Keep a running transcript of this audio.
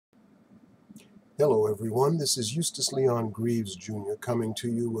Hello everyone, this is Eustace Leon Greaves Jr. coming to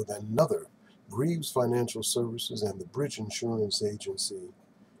you with another Greaves Financial Services and the Bridge Insurance Agency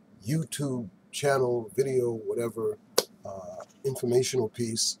YouTube channel, video, whatever, informational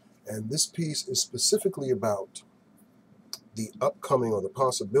piece. And this piece is specifically about the upcoming or the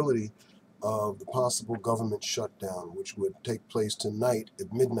possibility of the possible government shutdown, which would take place tonight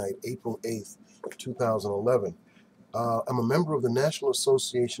at midnight, April 8th, 2011. I'm a member of the National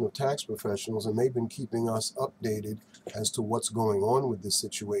Association of Tax Professionals, and they've been keeping us updated as to what's going on with this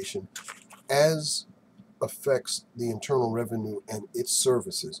situation as affects the Internal Revenue and its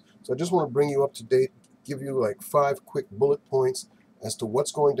services. So I just want to bring you up to date, give you like 5 quick bullet points as to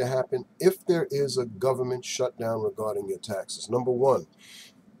what's going to happen if there is a government shutdown regarding your taxes. Number one,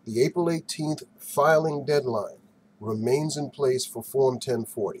 the April 18th filing deadline remains in place for Form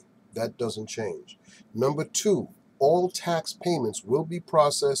 1040. That doesn't change. Number two, all tax payments will be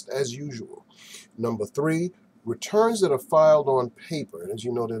processed as usual. Number three, returns that are filed on paper, and as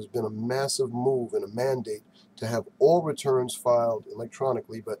you know, there's been a massive move and a mandate to have all returns filed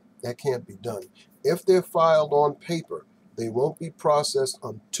electronically, but that can't be done. If they're filed on paper, they won't be processed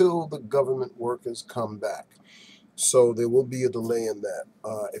until the government workers come back. So there will be a delay in that.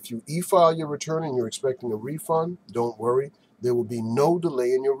 If you e-file your return and you're expecting a refund, don't worry. There will be no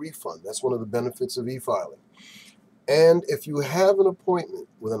delay in your refund. That's one of the benefits of e-filing. And if you have an appointment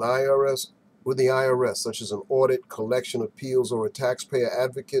with the IRS, such as an audit, collection, appeals, or a taxpayer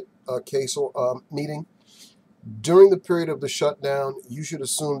advocate case or meeting, during the period of the shutdown, you should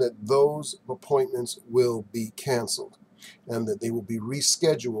assume that those appointments will be canceled and that they will be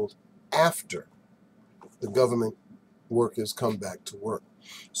rescheduled after the government workers come back to work.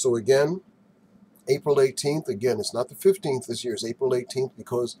 So again, April 18th, again, it's not the 15th this year, it's April 18th,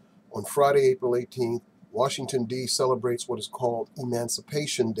 because on Friday, April 18th, Washington, D.C. celebrates what is called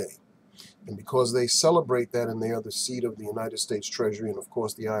Emancipation Day. And because they celebrate that and they are the seat of the United States Treasury and, of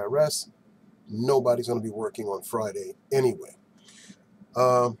course, the IRS, nobody's going to be working on Friday anyway.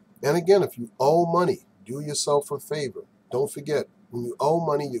 And again, if you owe money, do yourself a favor. Don't forget, when you owe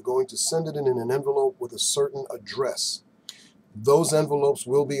money, you're going to send it in an envelope with a certain address. Those envelopes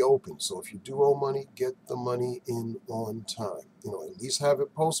will be open. So if you do owe money, get the money in on time. At least have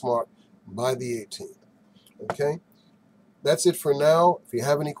it postmarked by the 18th. Okay? That's it for now. If you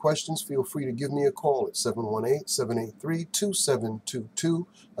have any questions, feel free to give me a call at 718-783-2722.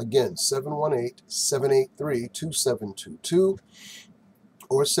 Again, 718-783-2722.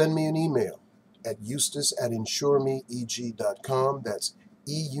 Or send me an email at eustace@insuremeeg.com. That's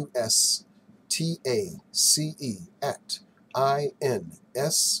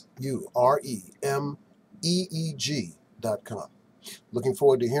EUSTACE@INSUREMEEG.com. Looking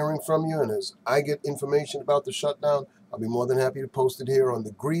forward to hearing from you, and as I get information about the shutdown, I'll be more than happy to post it here on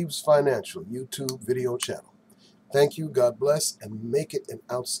the Greaves Financial YouTube video channel. Thank you, God bless, and make it an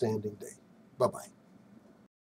outstanding day. Bye-bye.